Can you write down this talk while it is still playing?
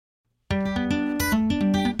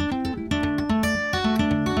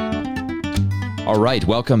All right,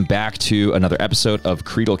 welcome back to another episode of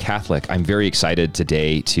Creedal Catholic. I'm very excited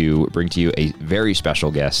today to bring to you a very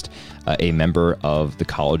special guest, a member of the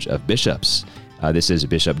College of Bishops. This is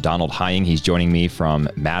Bishop Donald Hying. He's joining me from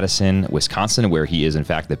Madison, Wisconsin, where he is, in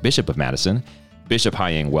fact, the Bishop of Madison. Bishop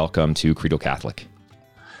Hying, welcome to Creedal Catholic.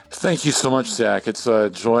 Thank you so much, Zach. It's a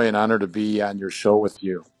joy and honor to be on your show with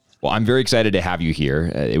you. Well, I'm very excited to have you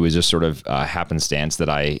here. It was just sort of happenstance that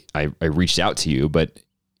I reached out to you, but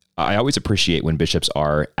I always appreciate when bishops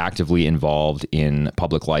are actively involved in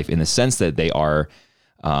public life in the sense that they are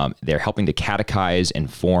they're helping to catechize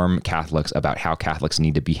and form Catholics about how Catholics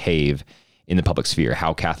need to behave in the public sphere,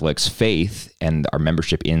 how Catholics' faith and our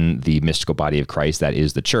membership in the mystical body of Christ, that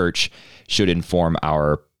is the church, should inform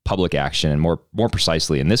our public action, and more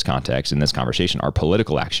precisely in this context, in this conversation, our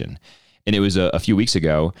political action. And it was a few weeks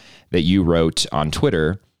ago that you wrote on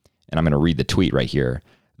Twitter, and I'm going to read the tweet right here.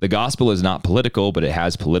 The gospel is not political, but it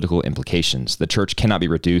has political implications. The church cannot be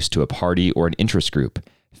reduced to a party or an interest group.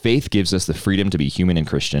 Faith gives us the freedom to be human and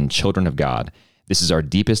Christian, children of God. This is our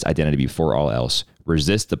deepest identity before all else.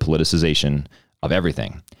 Resist the politicization of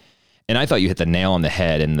everything. And I thought you hit the nail on the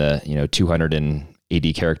head in the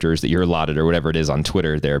 280 characters that you're allotted or whatever it is on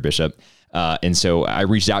Twitter there, Bishop. And so I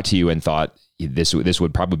reached out to you and thought this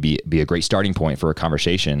would probably be a great starting point for a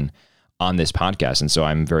conversation on this podcast. And so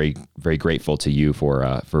I'm very, very grateful to you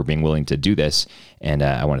for being willing to do this. And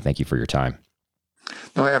I want to thank you for your time.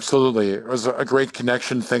 No, absolutely. It was a great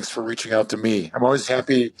connection. Thanks for reaching out to me. I'm always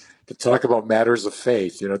happy to talk about matters of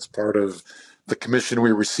faith. It's part of the commission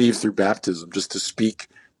we receive through baptism, just to speak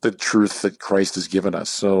the truth that Christ has given us.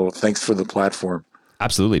 So thanks for the platform.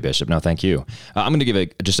 Absolutely, Bishop. No, thank you. I'm going to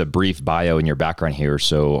give just a brief bio in your background here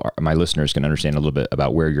so my listeners can understand a little bit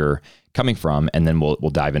about where you're coming from, and then we'll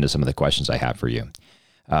dive into some of the questions I have for you.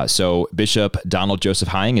 So Bishop Donald Joseph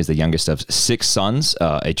Hying is the youngest of 6 sons,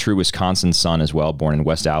 a true Wisconsin son as well, born in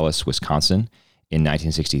West Allis, Wisconsin in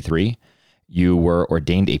 1963. You were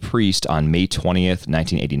ordained a priest on May 20th,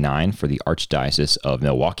 1989 for the Archdiocese of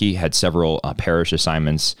Milwaukee, had several parish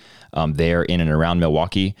assignments there in and around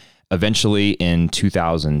Milwaukee. Eventually, in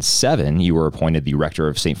 2007, you were appointed the rector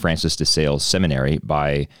of St. Francis de Sales Seminary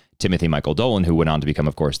by Timothy Michael Dolan, who went on to become,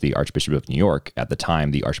 of course, the Archbishop of New York, at the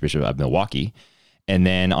time, the Archbishop of Milwaukee. And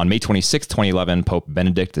then on May 26, 2011, Pope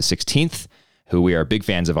Benedict XVI, who we are big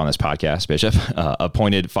fans of on this podcast, Bishop,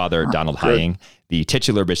 appointed Father Donald Hying, the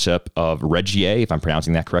titular bishop of Regiae, if I'm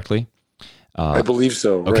pronouncing that correctly. I believe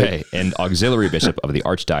so. Okay, right. and auxiliary bishop of the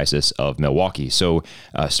Archdiocese of Milwaukee. So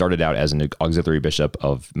started out as an auxiliary bishop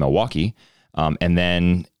of Milwaukee. And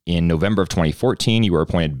then in November of 2014, you were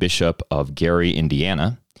appointed Bishop of Gary,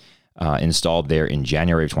 Indiana, installed there in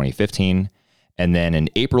January of 2015. And then in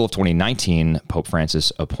April of 2019, Pope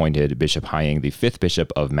Francis appointed Bishop Hying the 5th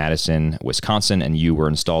Bishop of Madison, Wisconsin, and you were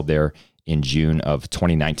installed there in June of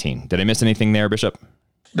 2019. Did I miss anything there, Bishop?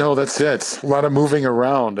 No, that's it. A lot of moving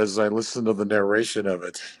around as I listen to the narration of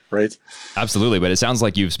it, right? Absolutely, but it sounds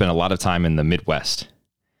like you've spent a lot of time in the Midwest.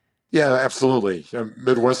 Yeah, absolutely. I'm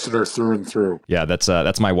Midwesterner through and through. Yeah, that's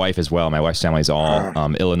my wife as well. My wife's family is all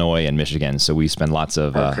Illinois and Michigan, so we spend lots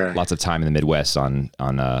of time in the Midwest on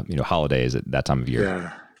holidays at that time of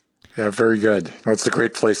year. Yeah, very good. That's a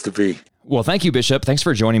great place to be. Well, thank you, Bishop. Thanks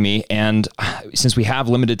for joining me. And since we have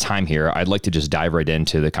limited time here, I'd like to just dive right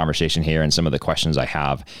into the conversation here and some of the questions I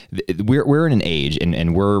have. We're in an age,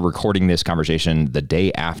 and we're recording this conversation the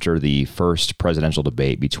day after the first presidential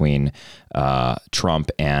debate between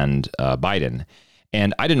Trump and Biden.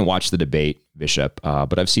 And I didn't watch the debate, Bishop,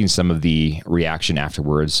 but I've seen some of the reaction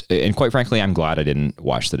afterwards. And quite frankly, I'm glad I didn't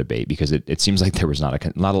watch the debate because it seems like there was not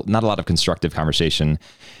a lot of constructive conversation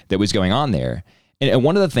that was going on there. And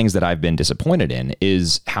one of the things that I've been disappointed in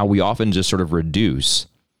is how we often just sort of reduce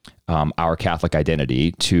our Catholic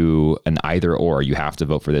identity to an either or. You have to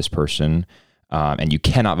vote for this person and you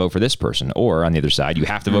cannot vote for this person. Or on the other side, you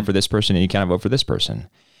have to vote for this person and you cannot vote for this person.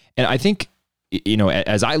 And I think,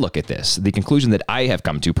 as I look at this, the conclusion that I have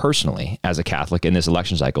come to personally as a Catholic in this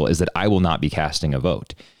election cycle is that I will not be casting a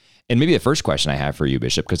vote. And maybe the first question I have for you,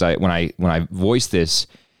 Bishop, because when I voice this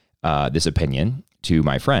opinion to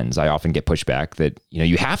my friends, I often get pushback that,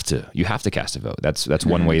 you have to cast a vote. That's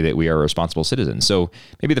one way that we are responsible citizens. So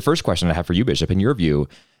maybe the first question I have for you, Bishop, in your view,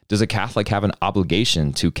 does a Catholic have an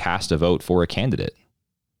obligation to cast a vote for a candidate?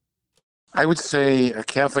 I would say a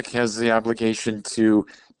Catholic has the obligation to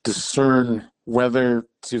discern whether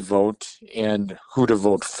to vote and who to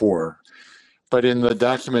vote for. But in the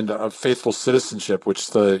document of faithful citizenship,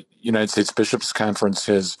 which the United States Bishops' Conference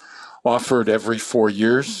has offered every 4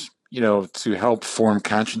 years, to help form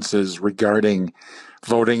consciences regarding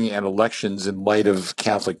voting and elections in light of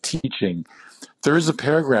Catholic teaching, there is a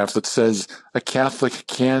paragraph that says a Catholic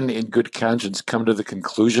can, in good conscience, come to the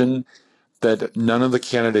conclusion that none of the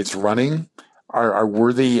candidates running are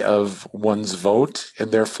worthy of one's vote,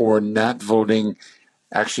 and therefore not voting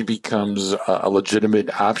actually becomes a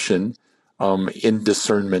legitimate option in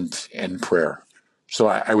discernment and prayer. So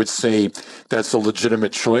I would say that's a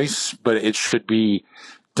legitimate choice, but it should be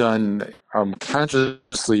done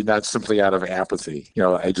consciously, not simply out of apathy.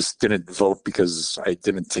 I just didn't vote because I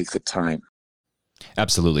didn't take the time.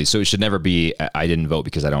 Absolutely. So it should never be, I didn't vote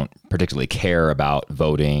because I don't particularly care about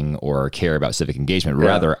voting or care about civic engagement.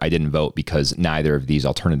 Rather, I didn't vote because neither of these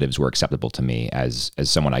alternatives were acceptable to me as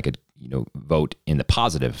someone I could, vote in the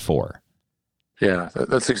positive for. Yeah,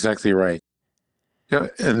 that's exactly right. Yeah,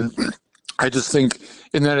 and I just think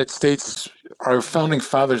in the United States, our founding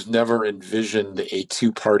fathers never envisioned a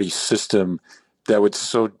two-party system that would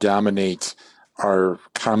so dominate our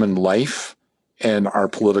common life and our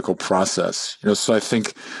political process. So I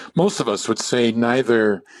think most of us would say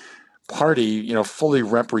neither party, fully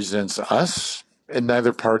represents us, and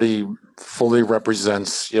neither party fully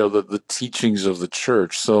represents, the teachings of the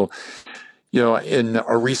church. So, in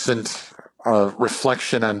a recent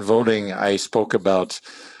reflection on voting, I spoke about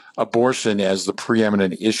abortion as the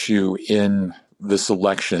preeminent issue in this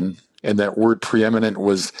election, and that word preeminent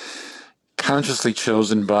was consciously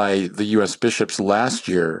chosen by the U.S. bishops last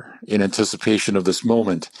year in anticipation of this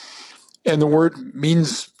moment. And the word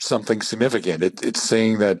means something significant. It's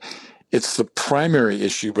saying that it's the primary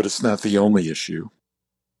issue, but it's not the only issue.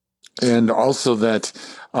 And also that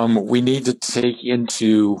we need to take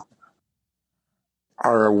into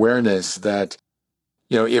our awareness that,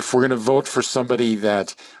 if we're going to vote for somebody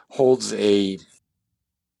that holds a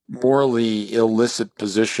morally illicit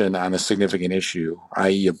position on a significant issue,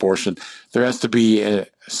 i.e. abortion, there has to be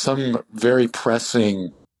some very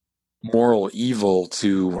pressing moral evil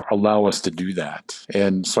to allow us to do that.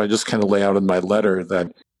 And so I just kind of lay out in my letter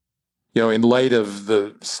that, in light of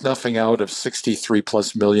the snuffing out of 63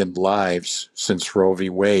 plus million lives since Roe v.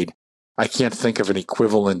 Wade, I can't think of an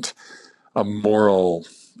equivalent moral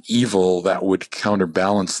evil that would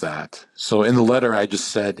counterbalance that. So in the letter, I just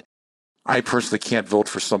said, I personally can't vote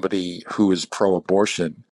for somebody who is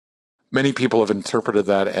pro-abortion. Many people have interpreted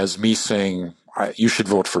that as me saying, you should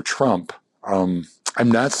vote for Trump. I'm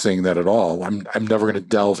not saying that at all. I'm never going to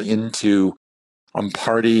delve into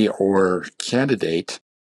party or candidate.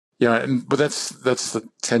 But that's the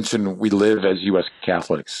tension we live as U.S.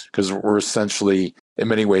 Catholics, because we're essentially, in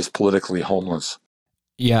many ways, politically homeless.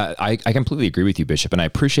 Yeah, I completely agree with you, Bishop, and I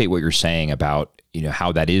appreciate what you're saying about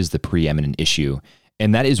how that is the preeminent issue.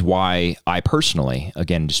 And that is why I personally,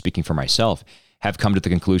 again, just speaking for myself, have come to the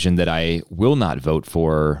conclusion that I will not vote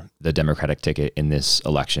for the Democratic ticket in this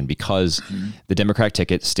election, because the Democratic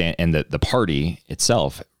ticket and the party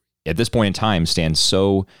itself at this point in time stands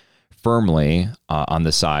so firmly on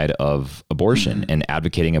the side of abortion and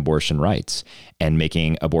advocating abortion rights and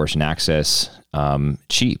making abortion access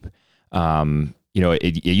cheap.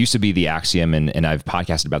 It used to be the axiom, and I've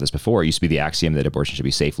podcasted about this before, it used to be the axiom that abortion should be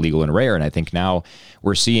safe, legal, and rare. And I think now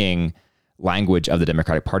we're seeing language of the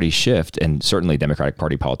Democratic Party shift, and certainly Democratic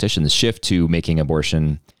Party politicians shift to making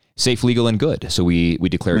abortion safe, legal, and good. So we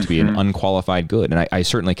declare it to be an unqualified good. And I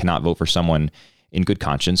certainly cannot vote for someone in good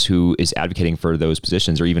conscience who is advocating for those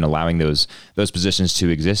positions, or even allowing those positions to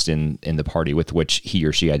exist in the party with which he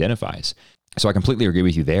or she identifies. So I completely agree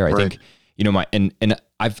with you there. I think,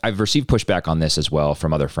 I've received pushback on this as well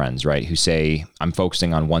from other friends, right, who say I'm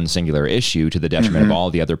focusing on one singular issue to the detriment of all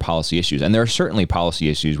the other policy issues. And there are certainly policy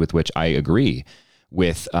issues with which I agree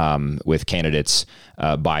with candidates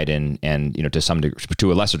Biden and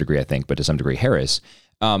to a lesser degree, I think, but to some degree Harris.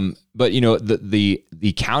 But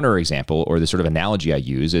the counter example, or the sort of analogy I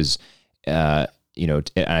use is, and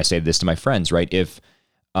I say this to my friends, right? If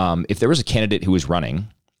there was a candidate who was running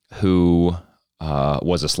who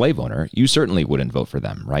was a slave owner, you certainly wouldn't vote for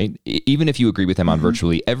them, right? Even if you agree with them on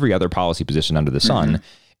virtually every other policy position under the sun,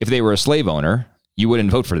 if they were a slave owner, you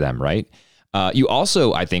wouldn't vote for them, right? You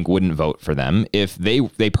also, I think, wouldn't vote for them if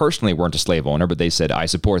they personally weren't a slave owner, but they said, I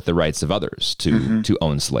support the rights of others to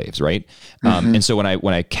own slaves, right? And so when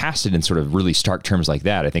I cast it in sort of really stark terms like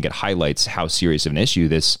that, I think it highlights how serious of an issue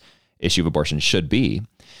this issue of abortion should be.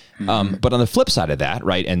 But on the flip side of that,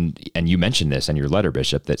 right, and you mentioned this in your letter,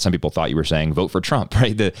 Bishop, that some people thought you were saying vote for Trump,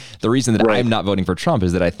 right? The reason that I'm not voting for Trump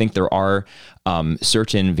is that I think there are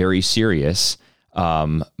certain very serious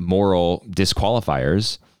moral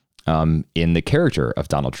disqualifiers in the character of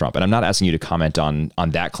Donald Trump. And I'm not asking you to comment on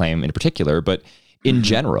that claim in particular, but in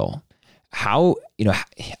general, how,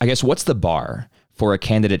 I guess, what's the bar for a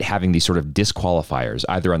candidate having these sort of disqualifiers,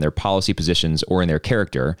 either on their policy positions or in their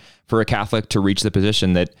character, for a Catholic to reach the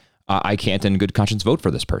position that I can't in good conscience vote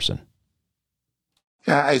for this person?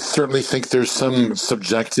 Yeah, I certainly think there's some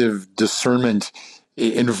subjective discernment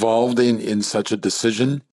involved in such a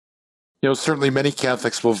decision. Certainly many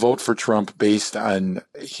Catholics will vote for Trump based on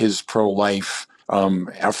his pro-life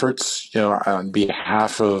efforts, on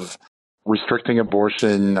behalf of restricting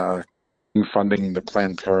abortion, funding the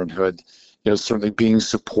Planned Parenthood, certainly being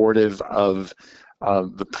supportive of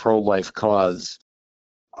the pro-life cause.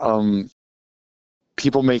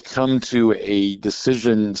 People may come to a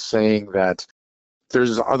decision saying that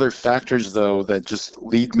there's other factors, though, that just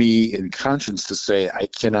lead me in conscience to say I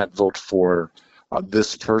cannot vote for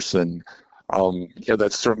this person.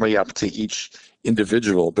 That's certainly up to each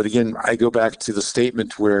individual. But again, I go back to the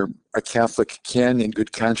statement where a Catholic can, in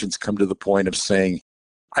good conscience, come to the point of saying,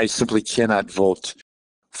 I simply cannot vote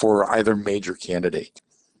for either major candidate.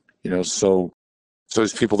 So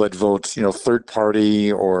there's people that vote, third party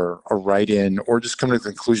or a write-in, or just come to the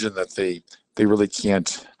conclusion that they really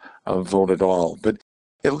can't vote at all. But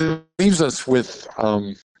it leaves us with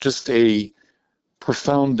just a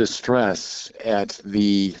profound distress at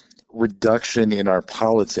the reduction in our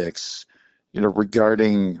politics,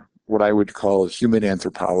 regarding what I would call human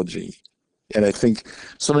anthropology. And I think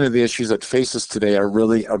so many of the issues that face us today are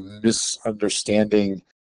really a misunderstanding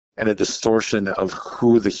and a distortion of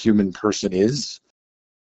who the human person is.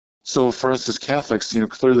 So for us as Catholics,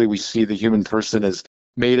 clearly we see the human person as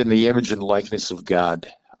made in the image and likeness of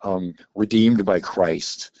God, redeemed by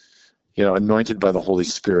Christ, anointed by the Holy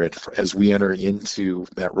Spirit as we enter into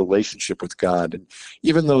that relationship with God. And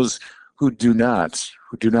even those who do not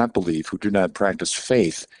believe, who do not practice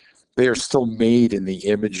faith, they are still made in the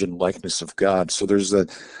image and likeness of God. So there's a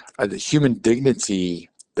human dignity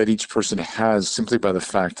that each person has simply by the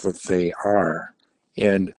fact that they are.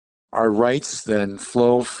 And our rights then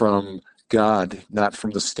flow from God, not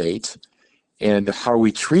from the state. And how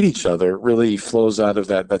we treat each other really flows out of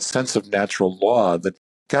that sense of natural law that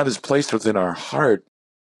God has placed within our heart,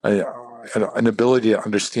 an ability to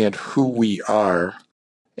understand who we are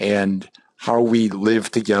and how we live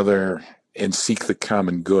together and seek the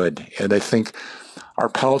common good. And I think our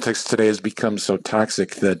politics today has become so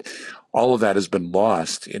toxic that all of that has been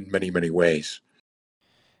lost in many, many ways.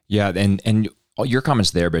 Yeah, and your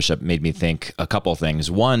comments there, Bishop, made me think a couple of things.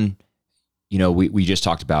 One, we just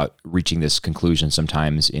talked about reaching this conclusion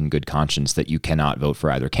sometimes in good conscience that you cannot vote for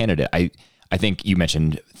either candidate. I think you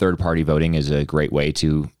mentioned third-party voting is a great way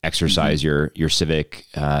to exercise your civic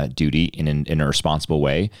duty in a responsible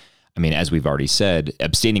way. I mean, as we've already said,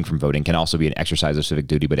 abstaining from voting can also be an exercise of civic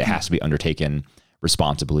duty, but it has to be undertaken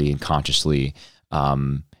responsibly and consciously,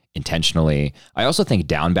 intentionally. I also think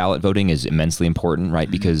down ballot voting is immensely important, right?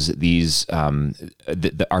 Because these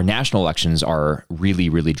our national elections are really,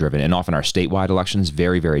 really driven, and often our statewide elections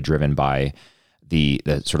very, very driven by the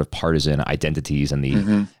sort of partisan identities and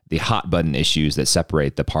the hot button issues that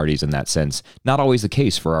separate the parties in that sense. Not always the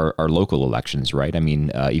case for our local elections, right? I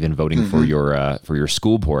mean, even voting for your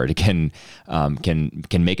school board can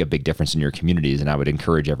make a big difference in your communities. And I would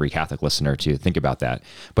encourage every Catholic listener to think about that.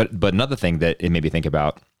 But another thing that it made me think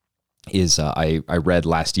about is I read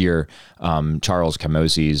last year Charles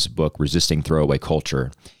Camosi's book, Resisting Throwaway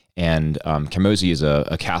Culture. And Camosi is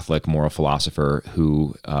a Catholic moral philosopher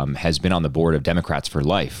who has been on the board of Democrats for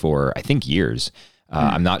Life for, I think, years.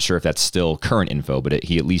 I'm not sure if that's still current info, but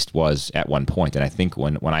he at least was at one point. And I think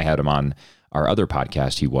when I had him on our other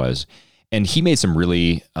podcast, he was. And he made some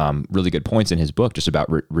really good points in his book just about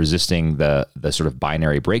resisting the sort of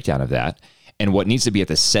binary breakdown of that. And what needs to be at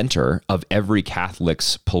the center of every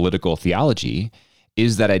Catholic's political theology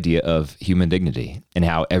is that idea of human dignity and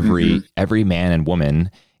how every man and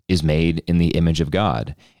woman is made in the image of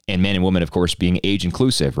God. And man and woman, of course, being age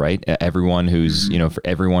inclusive, right? Everyone who's, for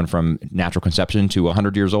everyone from natural conception to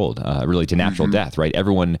 100 years old, really to natural death, right?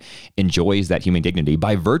 Everyone enjoys that human dignity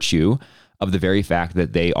by virtue of the very fact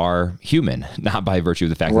that they are human, not by virtue of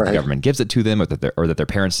the fact that the government gives it to them or that their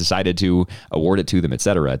parents decided to award it to them, et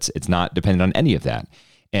cetera. It's not dependent on any of that.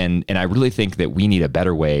 And I really think that we need a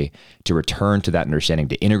better way to return to that understanding,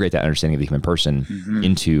 to integrate that understanding of the human person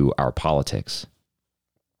into our politics.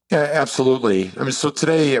 Yeah, absolutely. I mean, so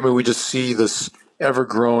today, we just see this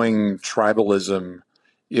ever-growing tribalism,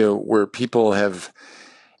 where people have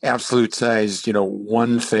absolutized,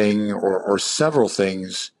 one thing or several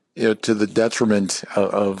things, to the detriment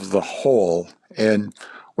of the whole. And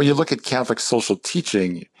when you look at Catholic social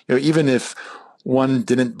teaching, even if one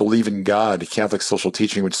didn't believe in God, Catholic social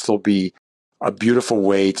teaching would still be a beautiful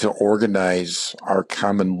way to organize our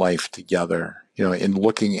common life together, in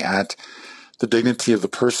looking at the dignity of the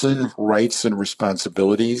person, rights and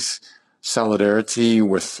responsibilities, solidarity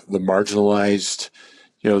with the marginalized,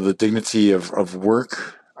 the dignity of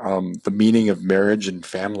work, the meaning of marriage and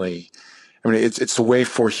family. I mean, it's a way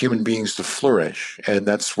for human beings to flourish, and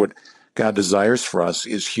that's what God desires for us,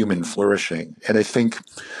 is human flourishing. And I think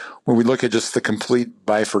when we look at just the complete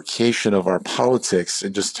bifurcation of our politics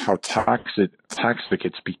and just how toxic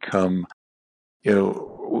it's become,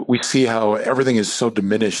 we see how everything is so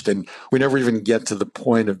diminished, and we never even get to the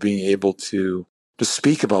point of being able to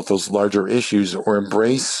speak about those larger issues or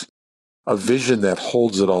embrace a vision that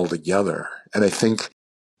holds it all together. And I think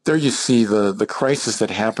there you see the crisis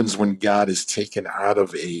that happens when God is taken out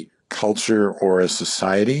of a culture or a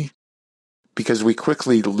society, because we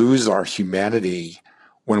quickly lose our humanity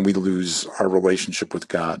when we lose our relationship with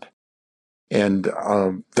God. And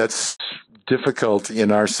that's difficult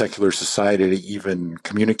in our secular society to even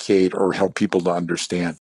communicate or help people to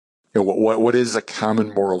understand. What is a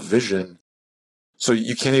common moral vision? So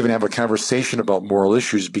you can't even have a conversation about moral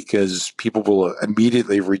issues because people will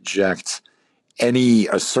immediately reject any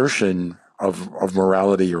assertion of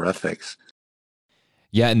morality or ethics.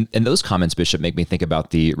 Yeah, and those comments, Bishop, make me think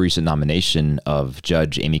about the recent nomination of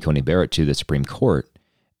Judge Amy Coney Barrett to the Supreme Court.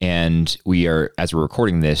 And as we're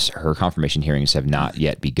recording this, her confirmation hearings have not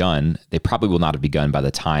yet begun. They probably will not have begun by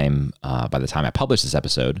the time I publish this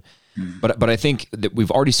episode. But I think that we've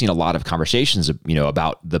already seen a lot of conversations,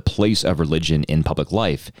 about the place of religion in public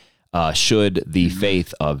life. Should the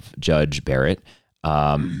faith of Judge Barrett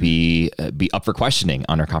be up for questioning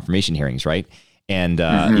on her confirmation hearings, right? And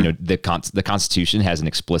the Constitution has an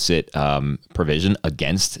explicit provision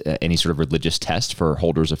against any sort of religious test for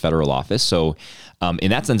holders of federal office. So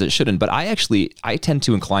in that sense, it shouldn't. But I tend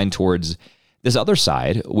to incline towards this other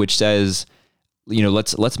side, which says,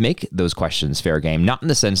 let's make those questions fair game. Not in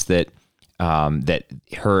the sense that that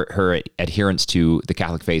her adherence to the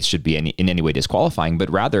Catholic faith should be in any way disqualifying, but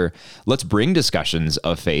rather let's bring discussions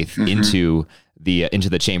of faith into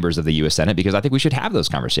the chambers of the U.S. Senate, because I think we should have those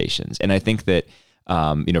conversations. And I think that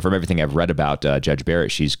from everything I've read about Judge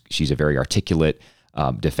Barrett, she's a very articulate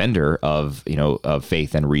defender of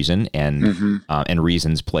faith and reason and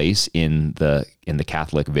reason's place in the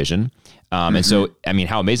Catholic vision. And so, I mean,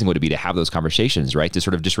 how amazing would it be to have those conversations, right? To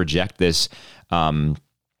sort of just reject this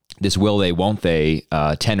will they, won't they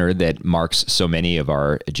tenor that marks so many of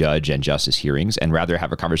our judge and justice hearings, and rather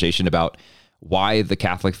have a conversation about why the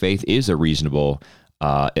Catholic faith is a reasonable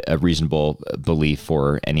belief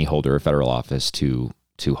for any holder of federal office to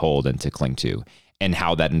hold and to cling to, and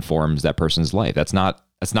how that informs that person's life. That's not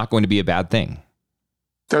going to be a bad thing.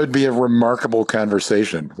 That would be a remarkable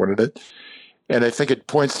conversation, wouldn't it? And I think it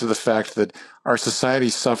points to the fact that our society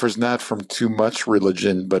suffers not from too much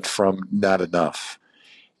religion, but from not enough.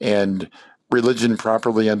 And religion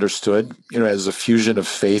properly understood, as a fusion of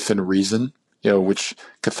faith and reason, which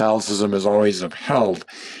Catholicism has always upheld,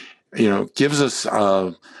 gives us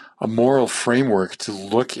a moral framework to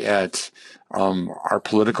look at our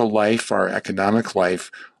political life, our economic life,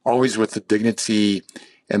 always with the dignity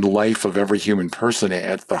and life of every human person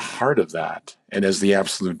at the heart of that, and as the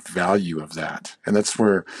absolute value of that. And that's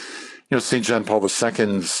where, St. John Paul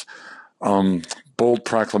II's bold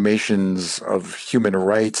proclamations of human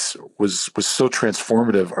rights was so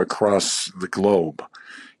transformative across the globe.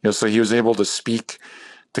 So he was able to speak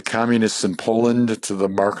to communists in Poland, to the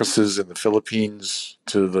Marcoses in the Philippines,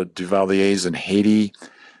 to the Duvaliers in Haiti,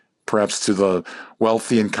 perhaps to the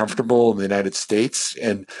wealthy and comfortable in the United States,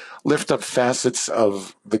 and lift up facets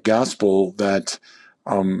of the gospel that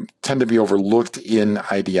tend to be overlooked in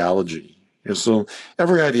ideology. So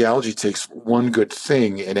every ideology takes one good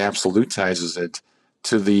thing and absolutizes it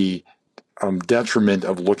to the detriment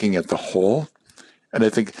of looking at the whole. And I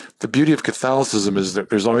think the beauty of Catholicism is that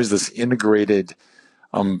there's always this integrated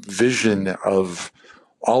vision of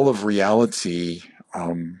all of reality,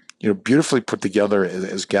 beautifully put together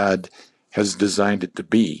as God has designed it to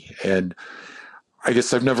be. And I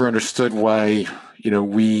guess I've never understood why,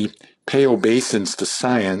 we pay obeisance to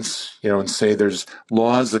science, and say there's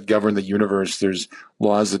laws that govern the universe, there's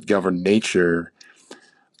laws that govern nature,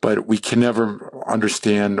 but we can never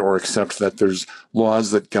understand or accept that there's laws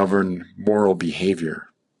that govern moral behavior.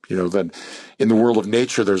 That in the world of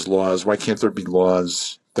nature there's laws. Why can't there be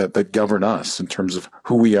laws that govern us in terms of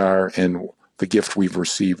who we are and the gift we've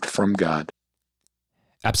received from God?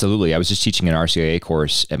 Absolutely. I was just teaching an RCIA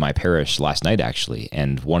course at my parish last night, actually,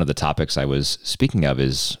 and one of the topics I was speaking of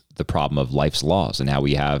is the problem of life's laws, and how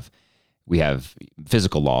we have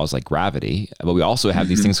physical laws like gravity, but we also have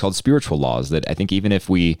these things called spiritual laws that I think even if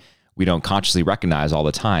we don't consciously recognize all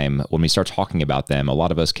the time, when we start talking about them, a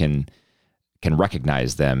lot of us can can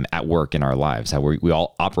recognize them at work in our lives, how we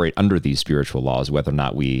all operate under these spiritual laws, whether or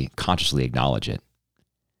not we consciously acknowledge it.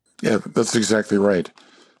 Yeah, that's exactly right.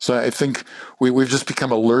 So I think we've just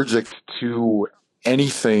become allergic to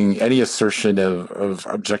anything, any assertion of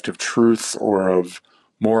objective truth or of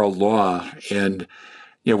moral law. And,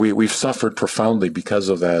 we've suffered profoundly because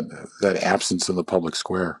of that absence in the public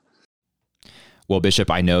square. Well,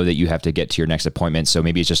 Bishop, I know that you have to get to your next appointment, so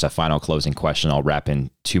maybe it's just a final closing question. I'll wrap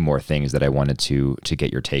in two more things that I wanted to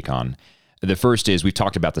get your take on. The first is, we've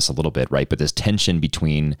talked about this a little bit, right? But this tension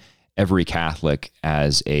between every Catholic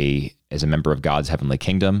as a member of God's heavenly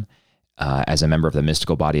kingdom, as a member of the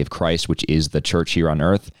mystical body of Christ, which is the church here on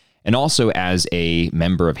earth, and also as a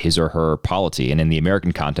member of his or her polity. And in the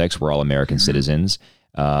American context, we're all American citizens.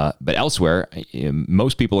 But elsewhere,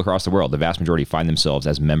 most people across the world, the vast majority, find themselves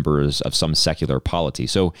as members of some secular polity.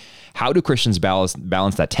 So how do Christians balance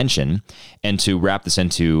that tension? And to wrap this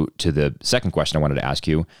into the second question I wanted to ask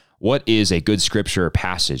you, what is a good scripture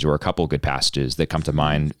passage or a couple of good passages that come to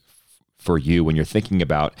mind for you when you're thinking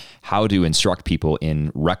about how to instruct people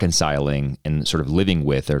in reconciling and sort of living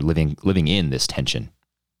with or living in this tension?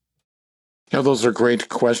 Those are great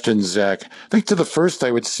questions, Zach. I think to the first,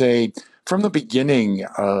 I would say from the beginning,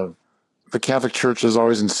 the Catholic Church has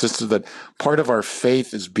always insisted that part of our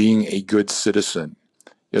faith is being a good citizen.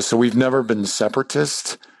 So we've never been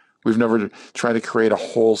separatist. We've never tried to create a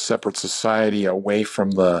whole separate society away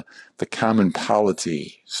from the common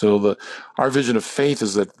polity. So our vision of faith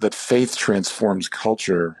is that faith transforms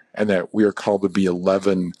culture and that we are called to be a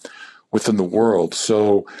leaven within the world.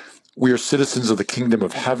 So we are citizens of the kingdom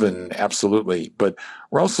of heaven, absolutely, but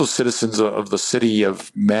we're also citizens of the city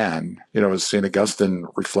of man, as St. Augustine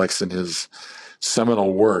reflects in his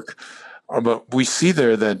seminal work. But we see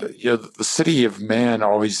there that the city of man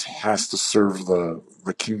always has to serve the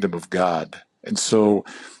kingdom of God. And so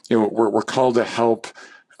we're called to help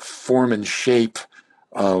form and shape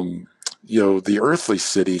the earthly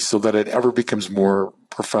city so that it ever becomes more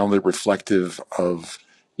profoundly reflective of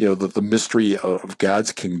the mystery of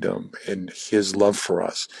God's kingdom and his love for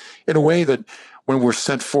us, in a way that when we're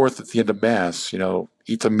sent forth at the end of Mass,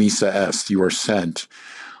 ita missa est, you are sent.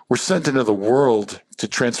 We're sent into the world to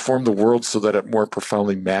transform the world so that it more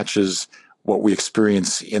profoundly matches what we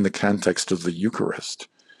experience in the context of the Eucharist.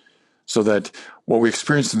 So that what we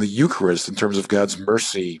experience in the Eucharist in terms of God's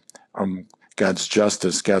mercy, God's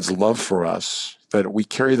justice, God's love for us, that we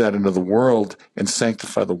carry that into the world and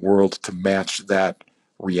sanctify the world to match that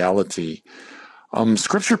reality.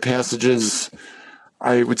 Scripture passages,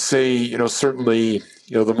 I would say, certainly,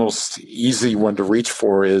 the most easy one to reach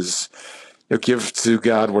for is, give to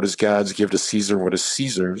God what is God's, give to Caesar what is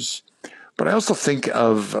Caesar's. But I also think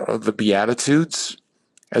of the Beatitudes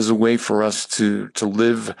as a way for us to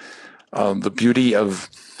live the beauty of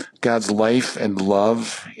God's life and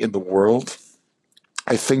love in the world.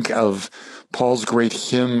 I think of Paul's great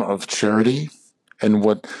hymn of charity and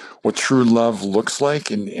what true love looks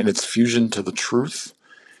like in its fusion to the truth.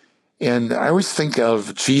 And I always think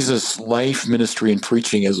of Jesus' life, ministry, and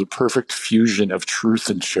preaching as a perfect fusion of truth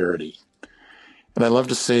and charity. And I love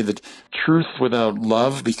to say that truth without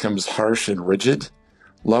love becomes harsh and rigid.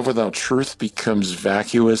 Love without truth becomes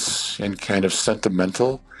vacuous and kind of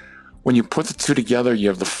sentimental. When you put the two together, you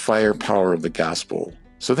have the firepower of the gospel.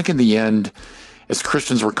 So I think in the end, as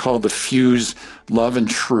Christians, we're called to fuse love and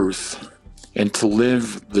truth and to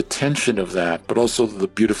live the tension of that, but also the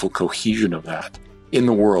beautiful cohesion of that in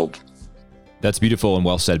the world. That's beautiful and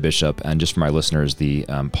well said, Bishop. And just for my listeners, the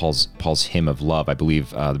Paul's hymn of love, I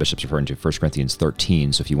believe the Bishop's referring to 1 Corinthians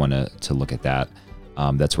 13. So if you want to look at that,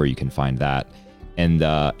 that's where you can find that.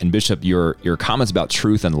 And Bishop, your comments about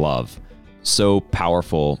truth and love, so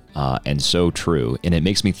powerful and so true. And it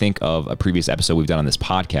makes me think of a previous episode we've done on this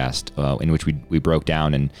podcast in which we broke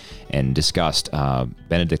down and discussed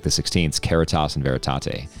Benedict XVI's Caritas in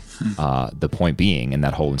Veritate. The point being in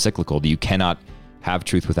that whole encyclical that you cannot have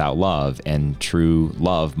truth without love, and true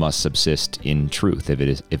love must subsist in truth if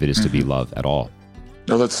it is to be love at all.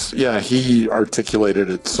 No, he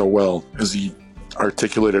articulated it so well, as he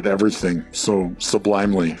articulated everything so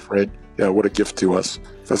sublimely, right? Yeah, what a gift to us.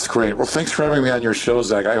 That's great. Well, thanks for having me on your show,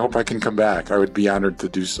 Zach. I hope I can come back. I would be honored to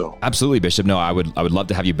do so. Absolutely, Bishop. No, I would love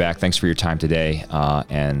to have you back. Thanks for your time today,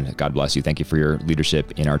 and God bless you. Thank you for your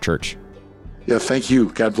leadership in our church. Yeah, thank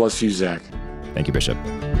you. God bless you, Zach. Thank you, Bishop.